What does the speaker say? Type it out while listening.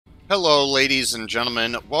Hello ladies and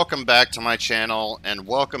gentlemen, welcome back to my channel and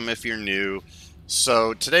welcome if you're new.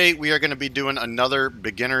 So today we are going to be doing another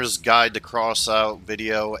beginner's guide to Crossout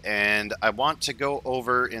video, and I want to go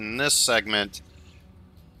over in this segment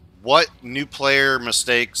what new player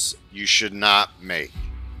mistakes you should not make.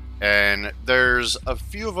 And there's a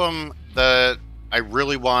few of them that I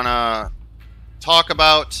really want to talk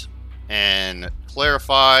about and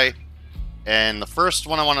clarify. And the first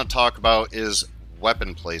one I want to talk about is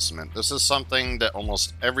weapon placement. This is something that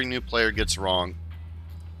almost every new player gets wrong,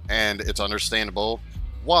 and it's understandable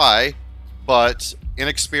why, but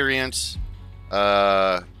inexperience,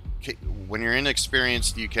 when you're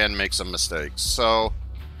inexperienced, you can make some mistakes. So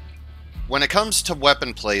when it comes to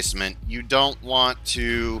weapon placement, you don't want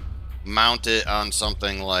to mount it on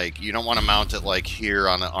something like, you don't want to mount it like here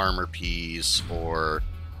on an armor piece or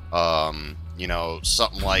you know,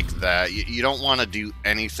 something like that. You don't want to do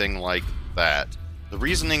anything like that. The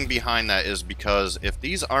reasoning behind that is because if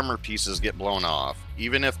these armor pieces get blown off,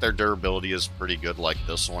 even if their durability is pretty good like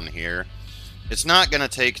this one here, it's not going to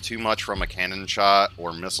take too much from a cannon shot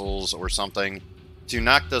or missiles or something to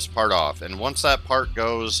knock this part off. And once that part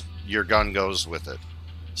goes, your gun goes with it.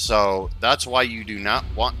 So that's why you do not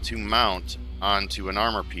want to mount onto an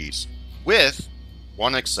armor piece, with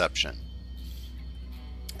one exception.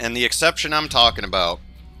 And the exception I'm talking about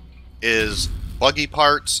is buggy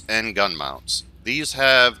parts and gun mounts. These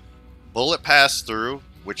have bullet pass-through,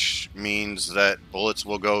 which means that bullets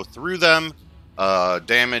will go through them,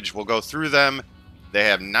 damage will go through them. They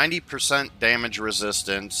have 90% damage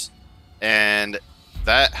resistance, and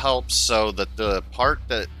that helps so that the part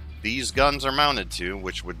that these guns are mounted to,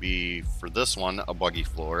 which would be, for this one, a buggy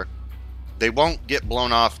floor, they won't get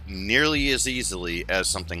blown off nearly as easily as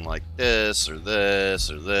something like this, or this,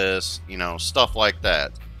 or this, you know, stuff like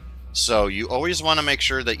that. So you always want to make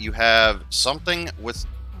sure that you have something with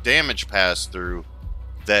damage pass-through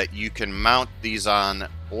that you can mount these on,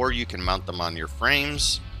 or you can mount them on your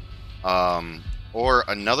frames. Or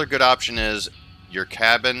another good option is your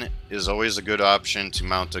cabin is always a good option to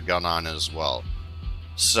mount a gun on as well.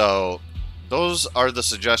 So those are the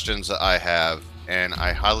suggestions that I have, and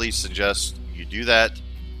I highly suggest you do that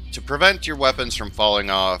to prevent your weapons from falling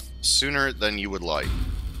off sooner than you would like.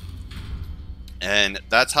 And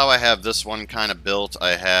that's how I have this one kind of built.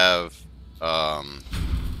 I have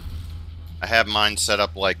mine set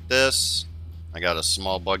up like this. I got a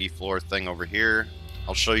small buggy floor thing over here.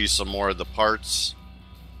 I'll show you some more of the parts.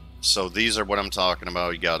 So these are what I'm talking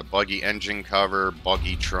about. You got a buggy engine cover,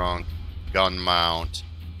 buggy trunk, gun mount,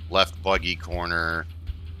 left buggy corner,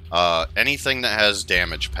 anything that has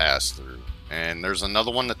damage pass through. And there's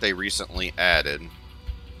another one that they recently added,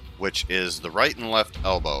 which is the right and left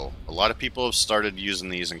elbow. A lot of people have started using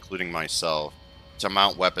these, including myself, to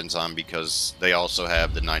mount weapons on because they also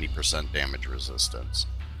have the 90% damage resistance.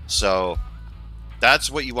 So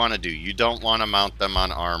that's what you want to do. You don't want to mount them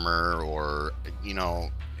on armor or, you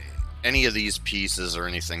know, any of these pieces or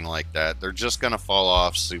anything like that. They're just going to fall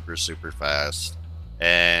off super fast.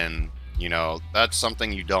 And, you know, that's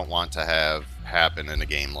something you don't want to have happen in a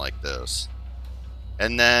game like this.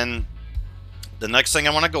 And then the next thing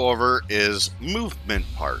I want to go over is movement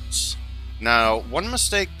parts. Now, one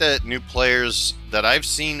mistake that new players that I've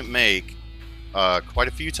seen make quite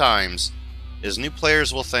a few times is new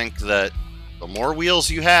players will think that the more wheels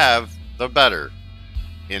you have, the better.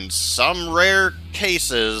 In some rare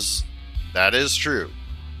cases, that is true.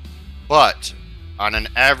 But on an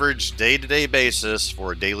average day-to-day basis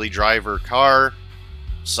for a daily driver car,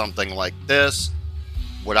 something like this,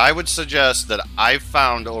 what I would suggest that I've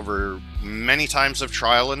found over many times of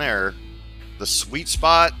trial and error, the sweet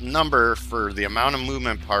spot number for the amount of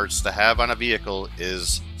movement parts to have on a vehicle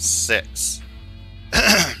is 6.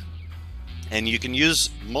 And you can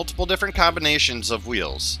use multiple different combinations of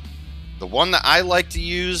wheels. The one that I like to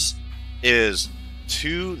use is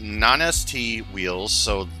 2 non-ST wheels,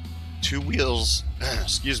 so 2 wheels,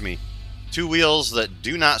 excuse me, 2 wheels that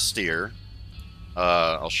do not steer.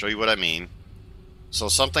 I'll show you what I mean. So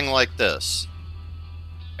something like this.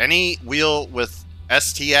 Any wheel with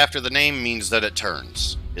ST after the name means that it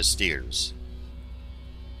turns, it steers.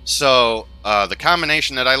 So the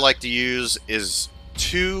combination that I like to use is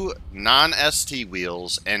 2 non-ST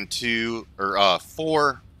wheels and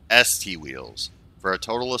 4 ST wheels for a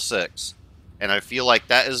total of 6. And I feel like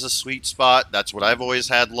that is a sweet spot. That's what I've always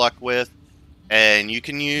had luck with. And you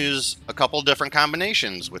can use a couple different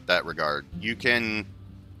combinations with that regard. You can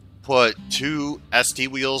put 2 ST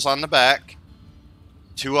wheels on the back,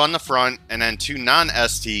 2 on the front, and then 2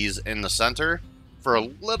 non-STs in the center for a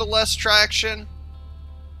little less traction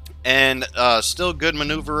and still good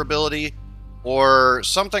maneuverability. Or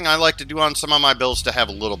something I like to do on some of my builds to have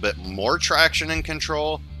a little bit more traction and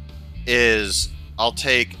control is I'll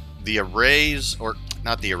take the arrays, or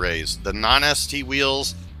not the arrays, the non-ST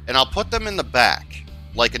wheels, and I'll put them in the back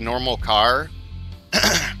like a normal car.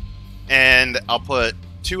 And I'll put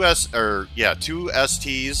two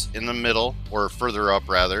STs in the middle, or further up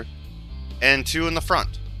rather, and 2 in the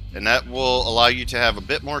front. And that will allow you to have a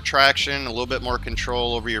bit more traction, a little bit more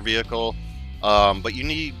control over your vehicle. But you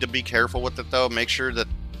need to be careful with it though. Make sure that,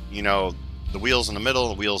 you know, the wheels in the middle,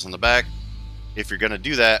 the wheels in the back, if you're going to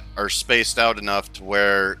do that, are spaced out enough to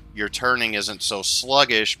where your turning isn't so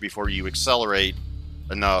sluggish before you accelerate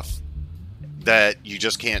enough that you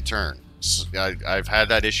just can't turn. I've had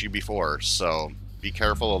that issue before, so be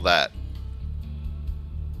careful of that.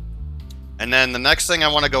 And then the next thing I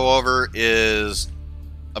want to go over is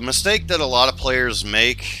a mistake that a lot of players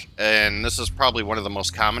make, and this is probably one of the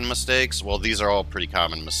most common mistakes. Well, these are all pretty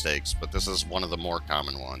common mistakes, but this is one of the more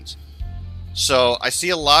common ones. So I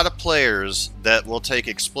see a lot of players that will take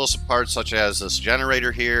explosive parts such as this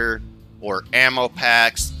generator here, or ammo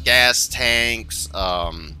packs, gas tanks,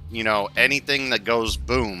 you know, anything that goes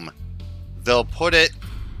boom. They'll put it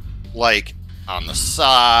like on the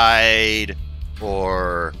side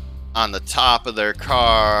or on the top of their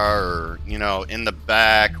car, or, you know, in the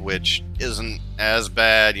back, which isn't as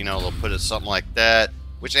bad. You know, they'll put it something like that,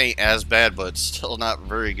 which ain't as bad, but it's still not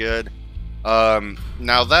very good.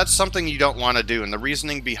 Now that's something you don't want to do, and the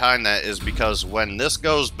reasoning behind that is because when this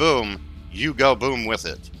goes boom, you go boom with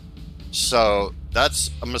it. So that's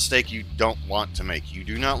a mistake you don't want to make. You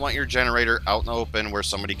do not want your generator out in the open where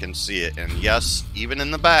somebody can see it. And yes, even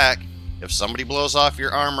in the back, if somebody blows off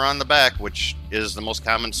your armor on the back, which is the most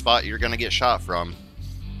common spot you're going to get shot from,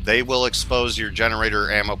 they will expose your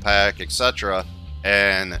generator, ammo pack, etc.,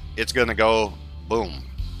 and it's going to go boom.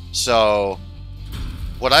 So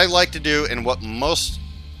what I like to do, and what most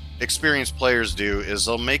experienced players do, is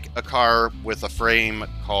they'll make a car with a frame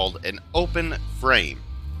called an open frame.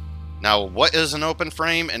 Now, what is an open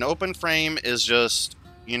frame? An open frame is just,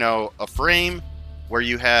 you know, a frame where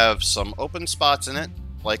you have some open spots in it,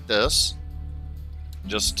 like this.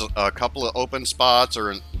 Just a couple of open spots,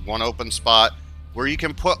 or one open spot, where you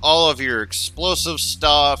can put all of your explosive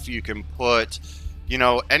stuff. You can put, you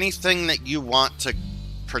know, anything that you want to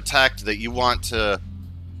protect, that you want to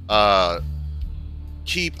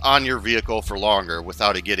keep on your vehicle for longer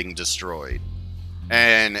without it getting destroyed.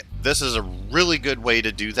 And this is a really good way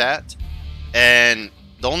to do that. And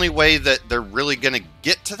the only way that they're really going to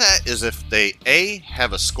get to that is if they A,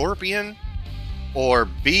 have a scorpion, or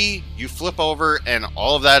B, you flip over and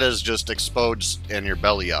all of that is just exposed and your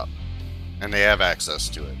belly up, and they have access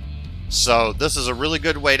to it. So this is a really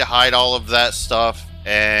good way to hide all of that stuff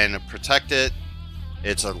and protect it.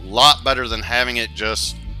 It's a lot better than having it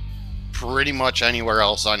just pretty much anywhere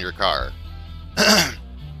else on your car.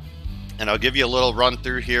 And I'll give you a little run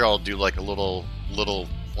through here. I'll do like a little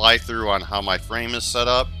fly through on how my frame is set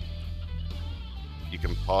up. You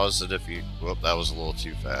can pause it if you... Whoop, that was a little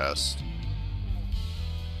too fast.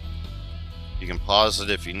 You can pause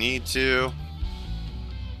it if you need to.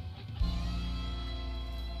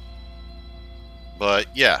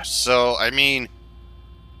 But yeah, so I mean,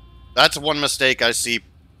 that's one mistake I see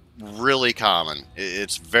really common.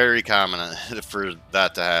 It's very common for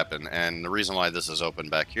that to happen. And the reason why this is open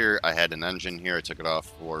back here, I had an engine here. I took it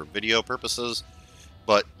off for video purposes.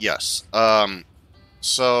 But yes,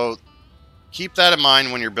 so keep that in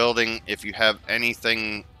mind when you're building. If you have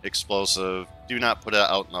anything explosive, do not put it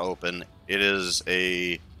out in the open. It is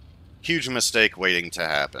a huge mistake waiting to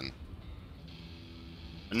happen.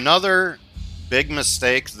 Another big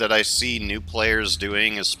mistake that I see new players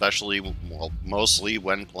doing, especially, well, mostly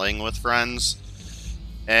when playing with friends,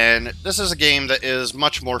 and this is a game that is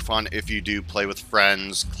much more fun if you do play with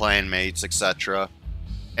friends, clanmates, etc.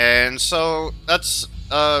 And so that's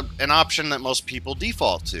an option that most people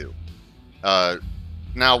default to.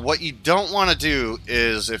 Now, what you don't want to do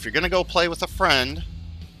is, if you're going to go play with a friend,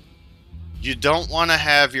 you don't want to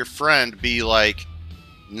have your friend be like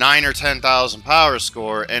 9 or 10,000 power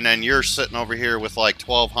score, and then you're sitting over here with like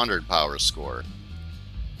 1,200 power score.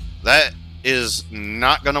 That is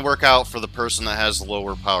not going to work out for the person that has the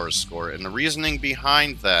lower power score. And the reasoning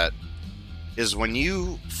behind that is, when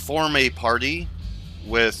you form a party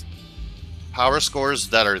with power scores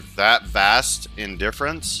that are that vast in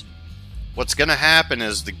difference, what's going to happen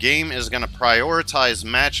is the game is going to prioritize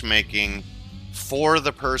matchmaking for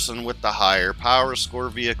the person with the higher power score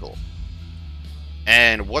vehicle.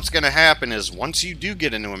 And what's going to happen is, once you do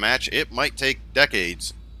get into a match, it might take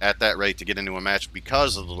decades at that rate to get into a match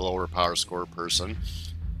because of the lower power score person.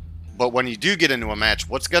 But when you do get into a match,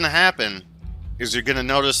 what's going to happen is you're going to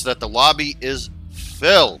notice that the lobby is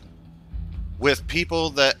filled with people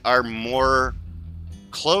that are more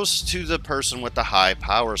close to the person with the high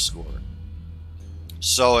power score.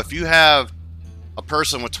 So if you have a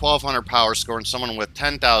person with 1200 power score and someone with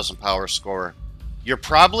 10,000 power score, you're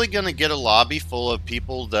probably going to get a lobby full of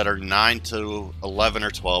people that are 9 to 11 or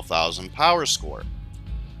 12,000 power score.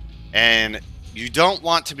 And you don't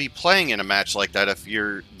want to be playing in a match like that if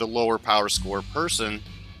you're the lower power score person.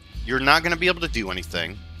 You're not going to be able to do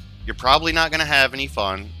anything. You're probably not going to have any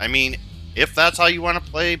fun. I mean, if that's how you want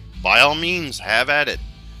to play, by all means, have at it.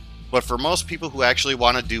 But for most people who actually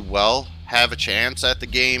want to do well, have a chance at the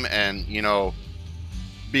game, and, you know,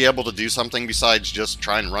 be able to do something besides just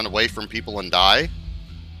try and run away from people and die,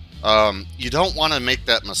 you don't want to make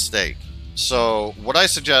that mistake. So what I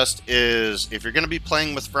suggest is, if you're going to be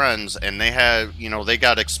playing with friends and they have, you know, they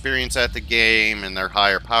got experience at the game and they're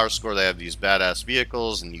higher power score, they have these badass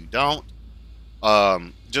vehicles and you don't,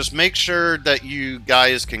 just make sure that you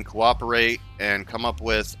guys can cooperate and come up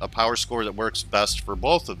with a power score that works best for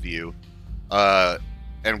both of you.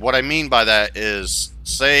 And what I mean by that is,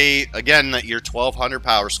 say again that your 1200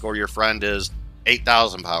 power score, your friend is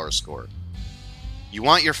 8000 power score. You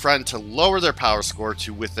want your friend to lower their power score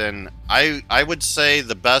to within, I would say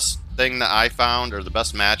the best thing that I found, or the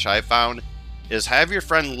best match I found, is have your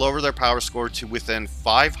friend lower their power score to within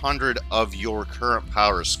 500 of your current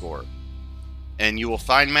power score. And you will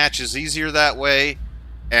find matches easier that way,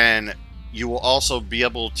 and you will also be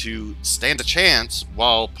able to stand a chance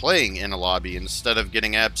while playing in a lobby instead of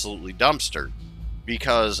getting absolutely dumpstered.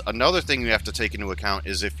 Because another thing you have to take into account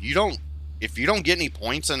is if you don't get any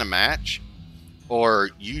points in a match, or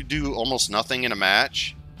you do almost nothing in a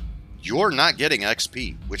match, you're not getting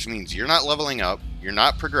XP, which means you're not leveling up, you're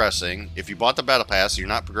not progressing. If you bought the Battle Pass, you're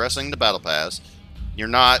not progressing the Battle Pass. You're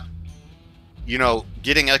not, you know,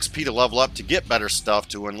 getting XP to level up, to get better stuff,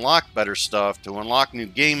 to unlock better stuff, to unlock new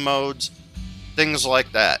game modes, things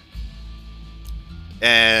like that.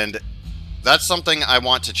 And that's something I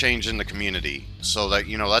want to change in the community, so that,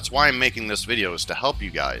 you know, that's why I'm making this video, is to help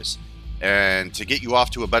you guys and to get you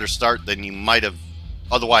off to a better start than you might have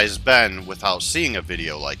otherwise been without seeing a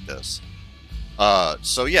video like this.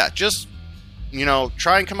 So yeah, just, you know,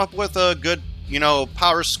 try and come up with a good, you know,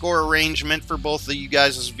 power score arrangement for both of you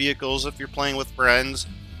guys' vehicles if you're playing with friends.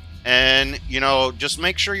 And, you know, just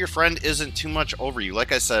make sure your friend isn't too much over you.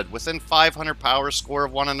 Like I said, within 500 power score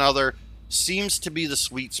of one another seems to be the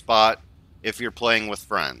sweet spot if you're playing with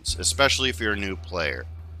friends, especially if you're a new player.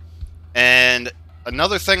 And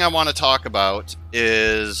another thing I want to talk about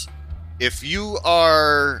is, if you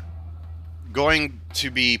are going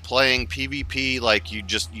to be playing PvP, like you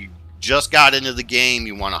just got into the game,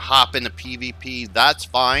 you want to hop into PvP, that's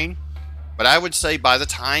fine. But I would say by the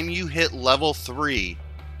time you hit level 3,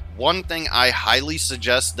 one thing I highly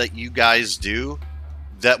suggest that you guys do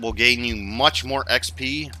that will gain you much more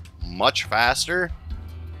XP much faster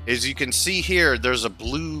is, you can see here there's a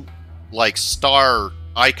blue like star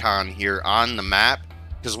icon here on the map,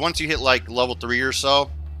 because once you hit like level 3 or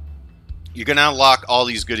so, you're going to unlock all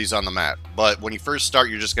these goodies on the map. But when you first start,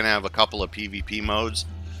 you're just going to have a couple of PvP modes.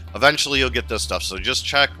 Eventually you'll get this stuff, so just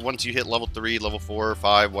check once you hit level 3, level 4 or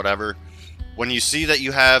 5, whatever. When you see that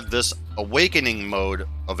you have this awakening mode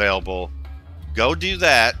available, go do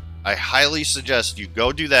that. I highly suggest you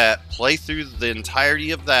go do that, play through the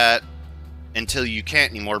entirety of that until you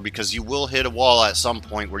can't anymore, because you will hit a wall at some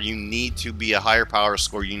point where you need to be a higher power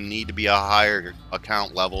score, you need to be a higher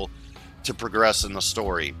account level to progress in the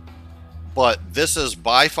story. But this is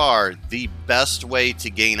by far the best way to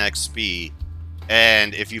gain XP,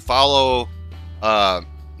 and if you follow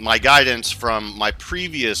my guidance from my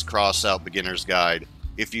previous Crossout Beginner's Guide,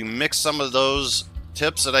 if you mix some of those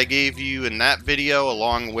tips that I gave you in that video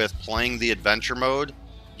along with playing the adventure mode,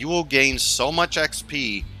 you will gain so much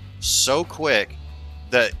XP so quick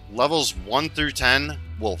that levels 1 through 10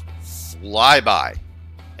 will fly by.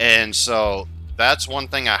 And so that's one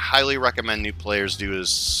thing I highly recommend new players do. As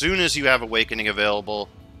soon as you have Awakening available,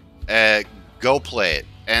 go play it.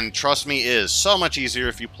 And trust me, it is so much easier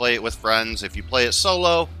if you play it with friends. If you play it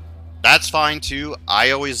solo, that's fine too.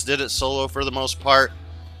 I always did it solo for the most part.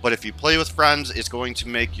 But if you play with friends, it's going to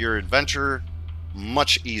make your adventure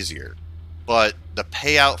much easier. But the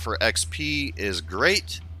payout for XP is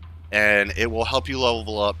great, and it will help you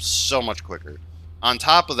level up so much quicker. On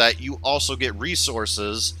top of that, you also get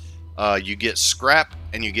resources. You get scrap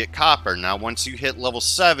and you get copper. Now, once you hit level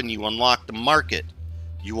 7, you unlock the market.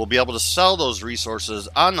 You will be able to sell those resources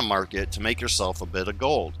on the market to make yourself a bit of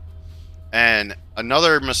gold. And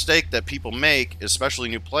another mistake that people make, especially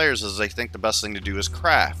new players, is they think the best thing to do is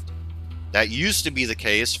craft. That used to be the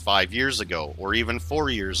case 5 years ago, or even 4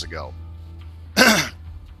 years ago.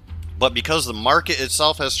 But because the market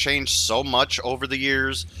itself has changed so much over the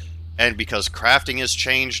years, and because crafting has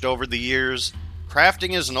changed over the years,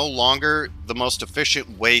 crafting is no longer the most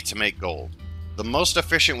efficient way to make gold. The most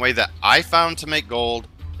efficient way that I found to make gold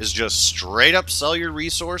is just straight up sell your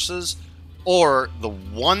resources, or the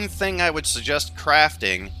one thing I would suggest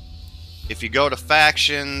crafting, if you go to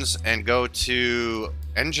factions and go to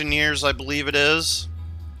engineers, I believe it is,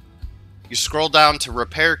 you scroll down to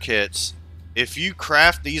repair kits. If you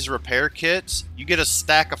craft these repair kits, you get a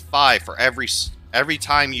stack of 5 for every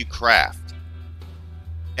time you craft.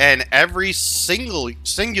 And every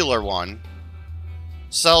singular one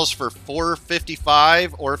sells for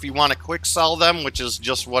 $4.55, or if you want to quick sell them, which is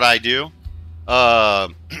just what I do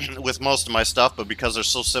with most of my stuff, but because they're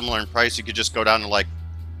so similar in price, you could just go down to, like,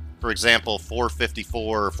 for example, $4.54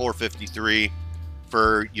 or $4.53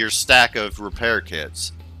 for your stack of repair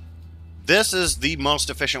kits. This is the most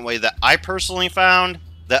efficient way that I personally found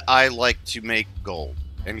that I like to make gold.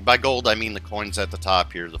 And by gold, I mean the coins at the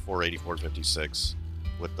top here, the 484.56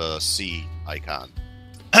 with the C icon.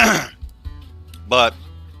 But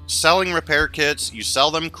selling repair kits, you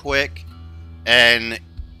sell them quick, and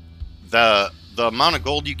the amount of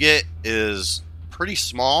gold you get is pretty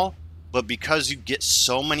small, but because you get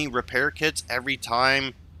so many repair kits every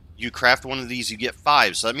time you craft one of these, you get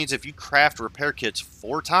 5. So that means if you craft repair kits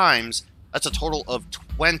 4 times, that's a total of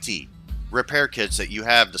 20 repair kits that you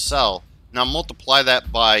have to sell. Now multiply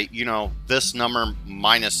that by, you know, this number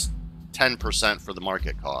minus 10% for the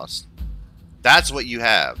market cost. That's what you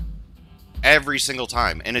have every single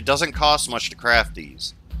time, and it doesn't cost much to craft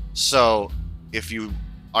these. So if you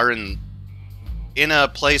are in a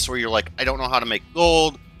place where you're like, I don't know how to make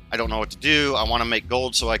gold, I don't know what to do, I want to make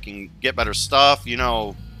gold so I can get better stuff, you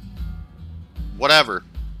know, whatever,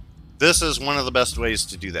 this is one of the best ways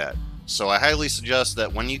to do that. So I highly suggest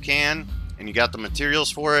that when you can, and you got the materials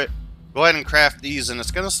for it, go ahead and craft these, and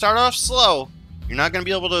it's going to start off slow. You're not going to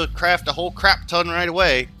be able to craft a whole crap ton right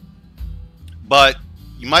away, but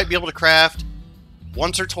you might be able to craft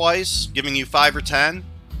once or twice, giving you 5 or 10.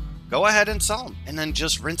 Go ahead and sell them, and then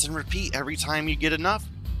just rinse and repeat every time you get enough.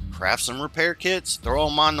 Craft some repair kits, throw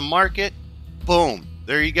them on the market, boom,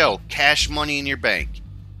 there you go, cash money in your bank.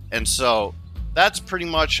 And so that's pretty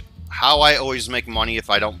much how I always make money if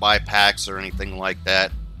I don't buy packs or anything like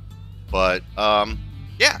that. But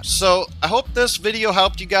yeah, so I hope this video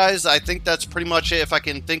helped you guys. I think that's pretty much it. If I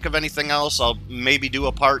can think of anything else, I'll maybe do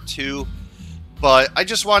a part 2. But I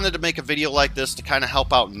just wanted to make a video like this to kind of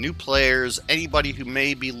help out new players, anybody who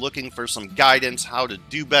may be looking for some guidance how to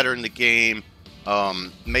do better in the game,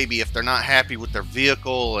 maybe if they're not happy with their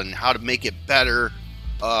vehicle and how to make it better,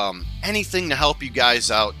 anything to help you guys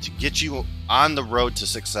out to get you on the road to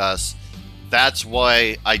success. That's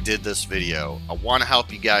why I did this video. I want to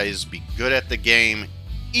help you guys be good at the game,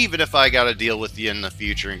 even if I got to deal with you in the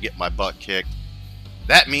future and get my butt kicked.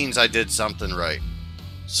 That means I did something right.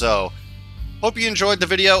 So hope you enjoyed the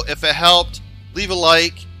video. If it helped, leave a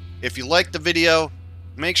like. If you liked the video,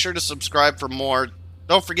 make sure to subscribe for more.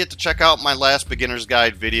 Don't forget to check out my last beginner's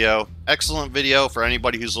guide video. Excellent video for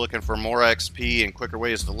anybody who's looking for more XP and quicker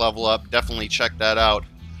ways to level up. Definitely check that out.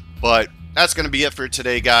 But that's going to be it for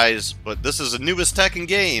today, guys. But this is the newest tech in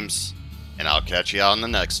games, and I'll catch you on the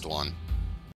next one.